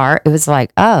EMDR, it was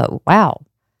like, oh, wow,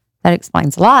 that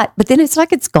explains a lot. But then it's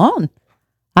like it's gone.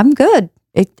 I'm good.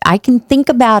 I can think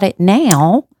about it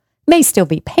now. May still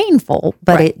be painful,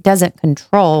 but Right. it doesn't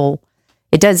control,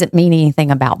 it doesn't mean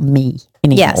anything about me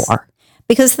anymore. Yes.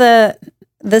 Because the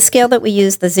scale that we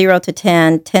use, the 0 to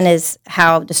 10, 10 is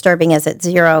how disturbing is it,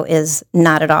 0 is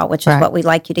not at all, which is Right. what we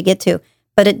like you to get to.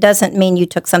 But it doesn't mean you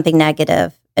took something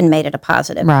negative and made it a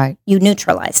positive. Right. You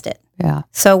neutralized it. Yeah.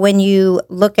 So when you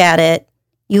look at it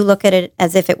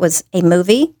as if it was a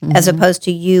movie, as opposed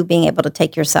to you being able to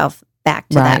take yourself back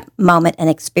to Right. that moment and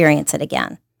experience it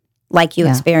again, like you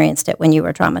Yeah. experienced it when you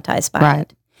were traumatized by Right.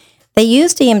 it. They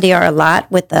used EMDR a lot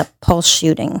with the pulse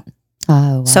shooting.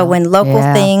 Oh, wow. So when local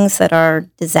Yeah. things that are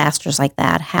disasters like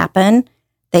that happen,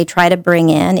 they try to bring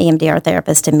in EMDR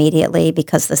therapists immediately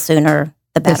because the sooner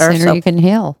the the better. sooner So you can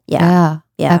heal. Yeah.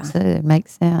 Yeah. Absolutely.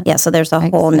 Makes sense. yeah, so there's a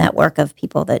Makes whole sense. network of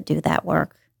people that do that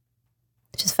work,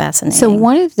 which is fascinating. So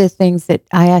one of the things that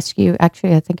I asked you,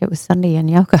 actually, I think it was Sunday in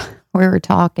yoga, we were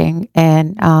talking,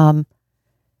 and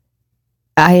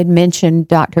I had mentioned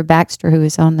Dr. Baxter, who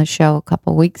was on the show a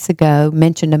couple weeks ago,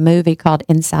 mentioned a movie called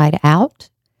Inside Out.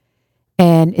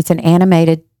 And it's an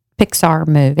animated Pixar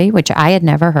movie, which I had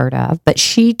never heard of, but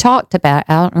she talked about,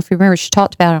 I don't know if you remember, she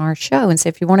talked about it on our show and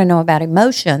said, if you want to know about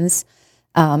emotions,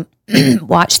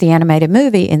 watch the animated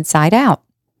movie Inside Out.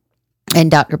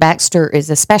 And Dr. Baxter is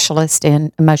a specialist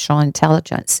in emotional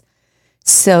intelligence.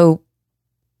 So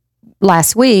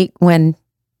last week, when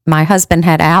my husband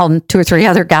had Al and 2 or 3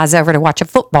 other guys over to watch a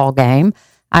football game,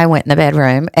 I went in the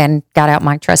bedroom and got out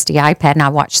my trusty iPad and I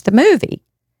watched the movie.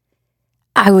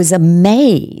 I was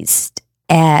amazed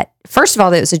at, first of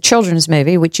all, that it was a children's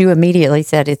movie, which you immediately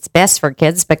said it's best for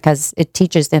kids because it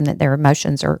teaches them that their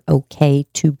emotions are okay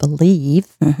to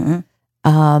believe.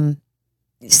 Mm-hmm.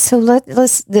 So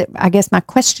let's, I guess my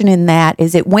question in that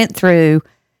is there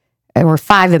were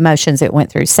 5 emotions it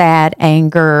went through: sad,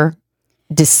 anger,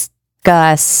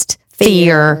 disgust,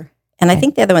 fear. And I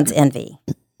think the other one's envy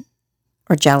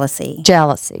or jealousy.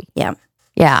 Jealousy. Yeah.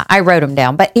 Yeah, I wrote them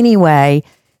down. But anyway,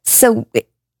 so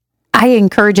I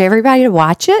encourage everybody to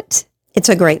watch it. It's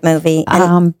a great movie.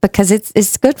 Because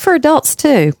it's good for adults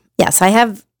too. Yes,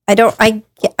 I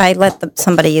let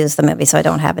somebody use the movie, so I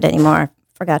don't have it anymore.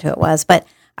 Forgot who it was, but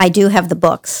I do have the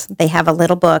books. They have a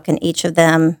little book, and each of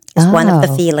them is one of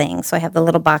the feelings. So I have the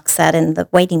little box set in the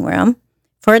waiting room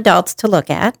for adults to look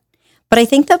at. But I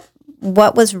think that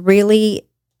what was really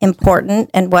important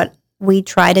and what we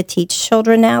try to teach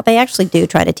children now, they actually do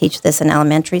try to teach this in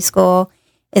elementary school,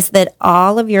 is that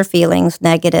all of your feelings,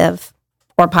 negative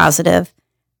or positive,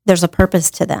 there's a purpose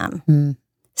to them. Mm.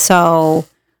 So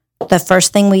the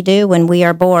first thing we do when we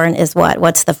are born is what?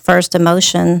 What's the first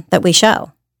emotion that we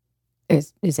show?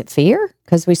 Is it fear?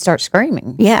 Because we start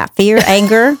screaming. Yeah, fear,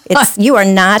 anger. It's you are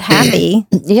not happy.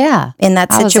 Yeah, in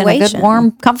that situation. I was in a good,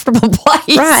 warm, comfortable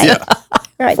place. Right,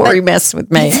 right. Before you mess with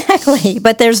me. Exactly.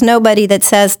 But there's nobody that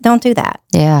says, "Don't do that."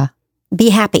 Yeah.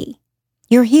 Be happy.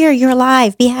 You're here. You're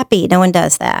alive. Be happy. No one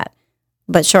does that.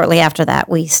 But shortly after that,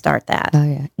 we start that. Oh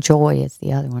yeah, joy is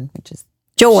the other one, which is.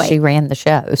 Joy. She ran the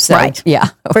show. So, right. Yeah.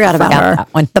 Forgot about her.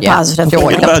 That one. The positive joy.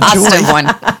 feeling. The positive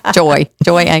one.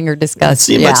 Joy, anger, disgust. I haven't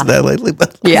seen much of that lately,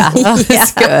 but yeah.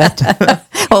 That's good.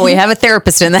 Well, we have a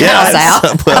therapist in the house,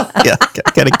 Al. Well, yeah,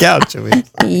 got a couch. I mean.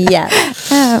 Yeah.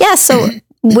 Yeah. So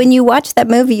when you watch that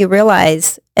movie, you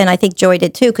realize, and I think Joy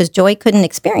did too, because Joy couldn't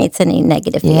experience any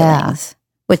negative feelings,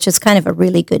 which is kind of a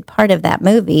really good part of that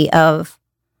movie of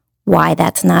why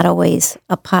that's not always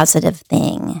a positive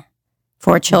thing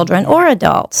for children or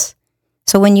adults.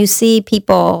 So when you see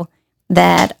people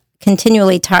that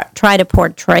continually try to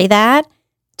portray that,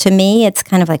 to me, it's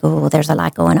kind of like, oh, there's a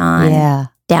lot going on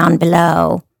down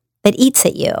below that eats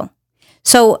at you.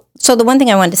 So the one thing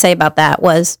I wanted to say about that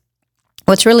was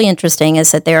what's really interesting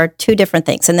is that there are 2 different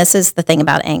things. And this is the thing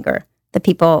about anger that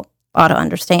people ought to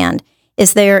understand,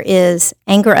 is there is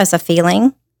anger as a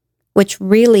feeling, which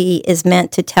really is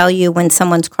meant to tell you when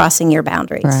someone's crossing your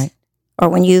boundaries. Right. Or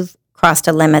when you've crossed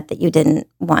a limit that you didn't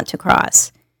want to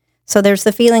cross. So there's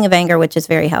the feeling of anger, which is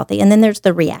very healthy. And then there's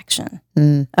the reaction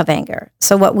of anger.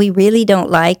 So what we really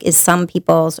don't like is some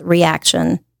people's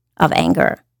reaction of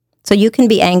anger. So you can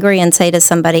be angry and say to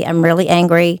somebody, I'm really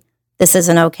angry. This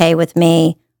isn't okay with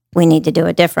me. We need to do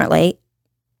it differently.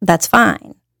 That's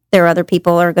fine. There are other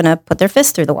people who are going to put their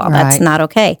fist through the wall. Right. That's not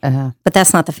okay. Uh-huh. But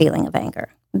that's not the feeling of anger.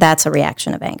 That's a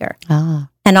reaction of anger. Uh-huh.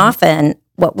 And often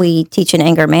what we teach in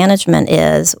anger management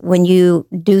is when you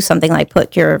do something like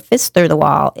put your fist through the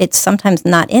wall, it's sometimes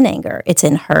not in anger. It's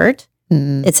in hurt.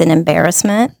 Mm-hmm. It's in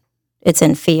embarrassment. It's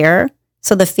in fear.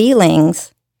 So the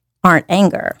feelings aren't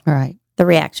anger. Right. The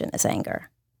reaction is anger.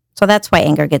 So that's why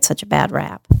anger gets such a bad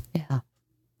rap. Yeah.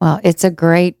 Well, it's a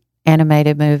great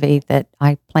animated movie that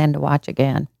I plan to watch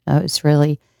again.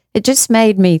 It just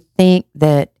made me think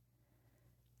that,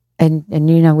 and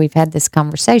we've had this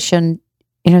conversation,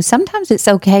 sometimes it's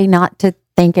okay not to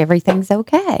think everything's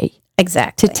okay.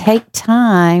 Exactly. To take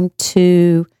time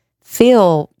to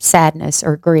feel sadness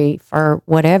or grief or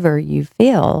whatever you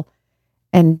feel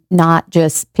and not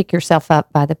just pick yourself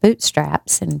up by the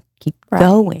bootstraps and keep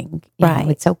going. Right.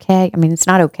 It's okay. I mean, it's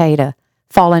not okay to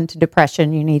fall into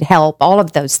depression. You need help, all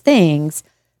of those things,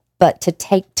 but to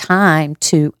take time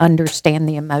to understand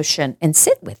the emotion and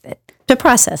sit with it. To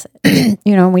process it.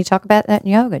 We talk about that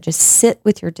in yoga. Just sit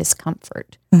with your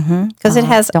discomfort. Because it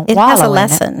has a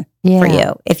lesson for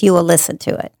you if you will listen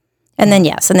to it. And then,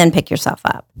 and then pick yourself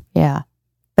up. Yeah.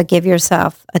 But give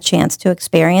yourself a chance to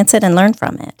experience it and learn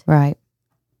from it. Right.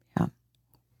 Yeah.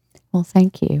 Well,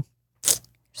 thank you.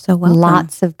 So welcome.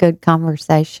 Lots of good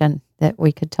conversation that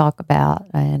we could talk about.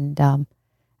 And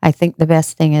I think the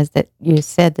best thing is that you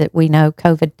said that we know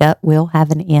COVID will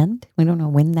have an end. We don't know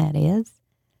when that is.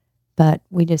 But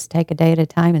we just take a day at a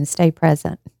time and stay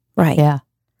present. Right. Yeah.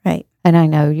 Right. And I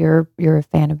know you're a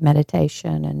fan of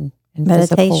meditation and and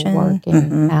meditation, physical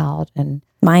working out, and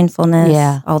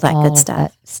mindfulness, all that good of stuff.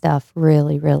 that stuff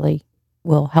really, really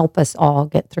will help us all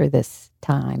get through this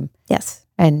time. Yes.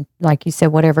 And like you said,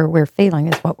 whatever we're feeling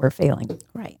is what we're feeling.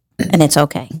 Right. And it's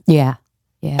okay. Yeah.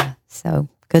 Yeah. So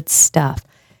good stuff.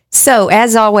 So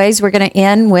as always, we're going to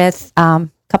end with a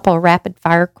couple of rapid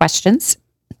fire questions.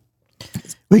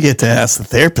 We get to ask the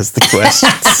therapist the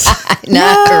questions.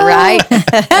 Right?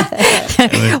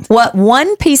 What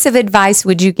one piece of advice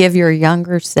would you give your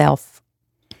younger self?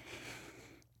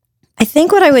 I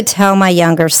think what I would tell my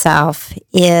younger self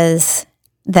is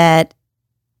that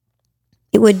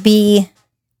it would be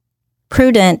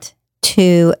prudent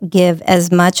to give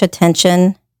as much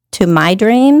attention to my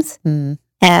dreams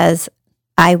as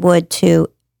I would to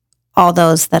all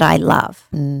those that I love.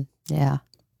 Yeah.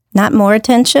 Not more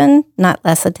attention, not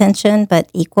less attention, but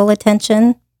equal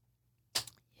attention.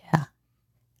 Yeah.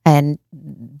 And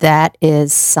that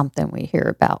is something we hear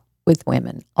about with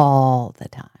women all the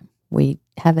time. We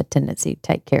have a tendency to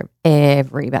take care of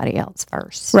everybody else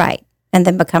first. Right. And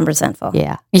then become resentful.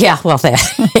 Yeah. Yeah. Well,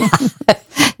 that.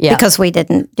 Yeah. Because we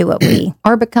didn't do what we...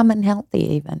 Or become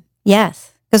unhealthy even.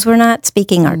 Yes. Because we're not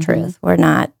speaking our truth. We're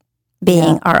not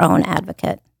being our own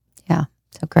advocate. Yeah.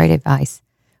 So great advice.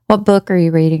 What book are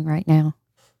you reading right now?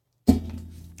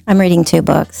 I'm reading 2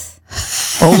 books.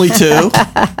 Only 2?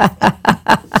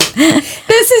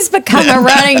 This has become a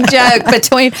running joke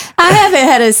between, I haven't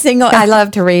had a single, I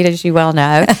love to read, as you well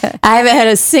know. I haven't had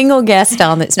a single guest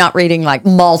on that's not reading like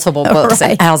multiple books.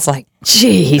 Right. And I was like,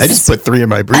 geez. I just put 3 in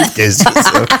my briefcase, so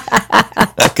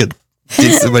I could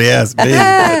see somebody ask me.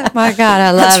 Oh my God,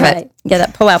 I love That's it. right. Yeah,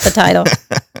 pull out the title.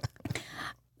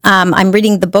 I'm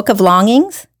reading The Book of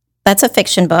Longings. That's a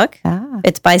fiction book. Ah.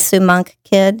 It's by Sue Monk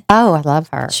Kidd. Oh, I love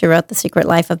her. She wrote The Secret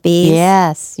Life of Bees.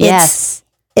 Yes, yes.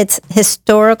 It's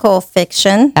historical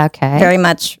fiction. Okay. Very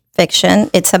much fiction.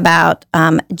 It's about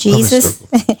Jesus.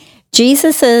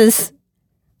 Jesus's. Is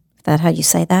that how you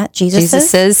say that?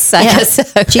 Jesus's. I Yeah.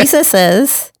 guess so.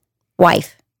 Jesus's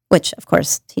wife, which of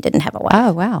course he didn't have a wife.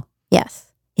 Oh, wow. Yes,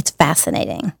 it's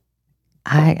fascinating.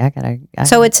 I gotta.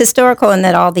 So it's historical in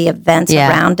that all the events Yeah.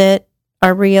 around it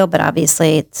are real, but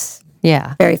obviously it's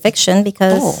yeah. very fiction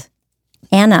because Cool.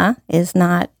 Anna is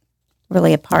not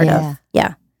really a part Yeah. of.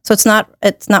 Yeah. So it's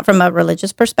not from a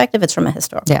religious perspective. It's from a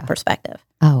historical Yeah. perspective.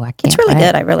 Oh, I can't. It's really wait.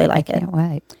 good. I really like it. Can't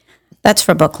wait. That's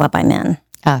for book club I'm in,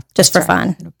 just for that's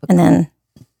right. fun. And then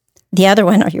the other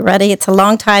one, are you ready? It's a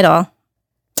long title.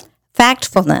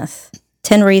 Factfulness.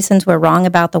 10 reasons we're wrong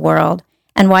about the world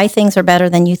and why things are better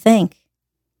than you think.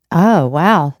 Oh,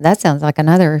 wow. That sounds like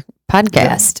another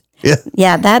podcast. Yeah.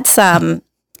 Yeah, that's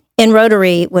in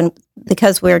Rotary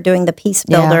because we're doing the Peace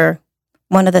Builder.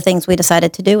 One of the things we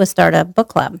decided to do was start a book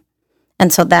club,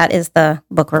 and so that is the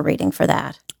book we're reading for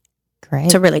that. Great.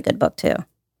 It's a really good book too,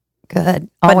 Good.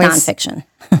 but Always nonfiction.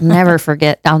 never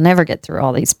forget. I'll never get through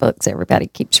all these books everybody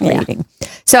keeps Yeah. reading.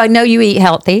 So I know you eat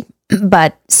healthy,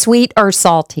 but sweet or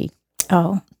salty?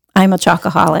 Oh, I'm a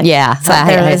chocoholic. Yeah. So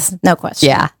there is no question.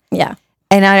 Yeah. Yeah.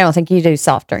 And I don't think you do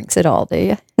soft drinks at all, do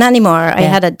you? Not anymore. I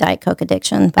had a Diet Coke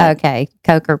addiction. But Okay.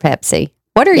 Coke or Pepsi?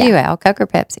 What are you, Al? Coke or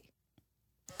Pepsi?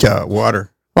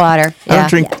 Water. Water. I Yeah.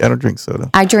 don't drink soda.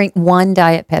 I drink 1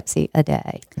 Diet Pepsi a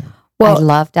day. Well, I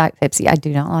love Diet Pepsi. I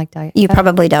do not like Diet you Coke.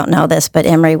 probably don't know this, but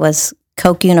Emory was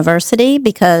Coke University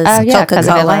because Oh, yeah, 'cause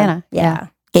of Coca-Cola Atlanta. Yeah,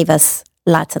 gave us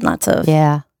lots and lots of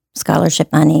Yeah.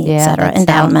 scholarship money, Yeah, et cetera, that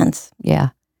endowments, Yeah.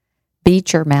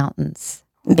 Beach or mountains?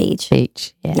 beach.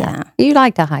 Beach. Yeah. Yeah. You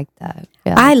like to hike, though.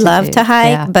 Yeah, I love do. to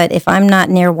hike, Yeah. but if I'm not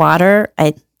near water,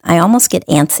 I almost get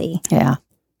antsy. Yeah.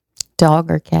 Dog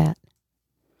or cat?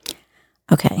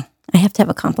 Okay, I have to have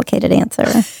a complicated answer.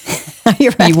 Are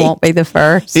you ready? You won't be the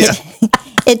first. Yeah.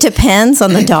 It depends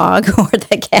on the dog or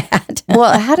the cat.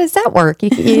 Well, how does that work?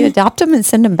 You adopt them and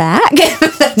send them back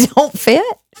if they don't fit?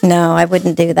 No, I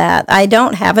wouldn't do that. I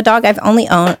don't have a dog. I've only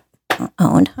owned.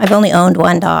 I've only owned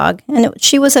one dog, and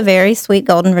she was a very sweet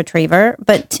golden retriever.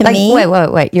 But to Like, me,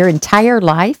 wait. Your entire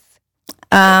life?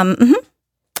 mhm,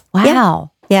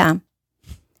 Wow. yeah.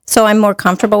 So I'm more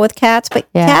comfortable with cats, but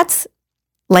Yeah. cats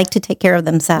like to take care of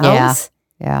themselves, Yeah.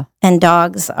 Yeah. and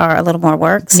dogs are a little more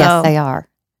work. So Yes, they are.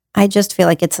 I just feel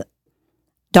like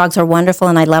dogs are wonderful,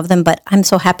 and I love them. But I'm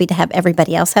so happy to have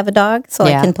everybody else have a dog, so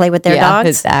Yeah. I can play with their Yeah, dogs.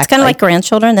 It's kind exactly. of like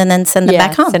grandchildren, and then send them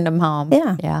back home. Send them home.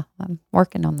 Yeah. Yeah. I'm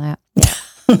working on that.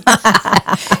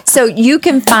 So you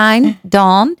can find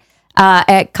Dawn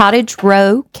at Cottage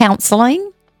Row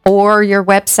Counseling or your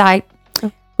website,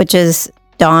 Which is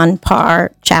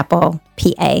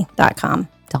dawnparchappellpa.com.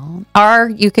 Dawn. Or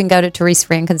you can go to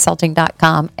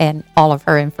teresafriendconsulting.com and all of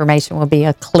her information will be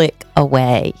a click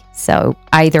away. So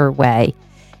either way.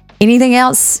 Anything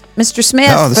else, Mr. Smith,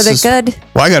 No, for the good?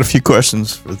 Well, I got a few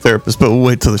questions for the therapist, but we'll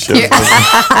wait till the show.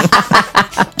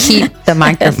 Keep the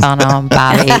microphone on,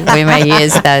 Bobby. We may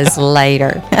use those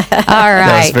later. All right.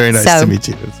 That was very nice to meet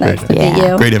you. It's very Nice to meet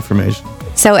you. Great information.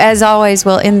 So, as always,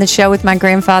 we'll end the show with my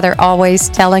grandfather always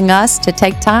telling us to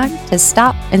take time to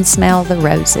stop and smell the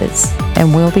roses.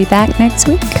 And we'll be back next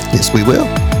week. Yes, we will.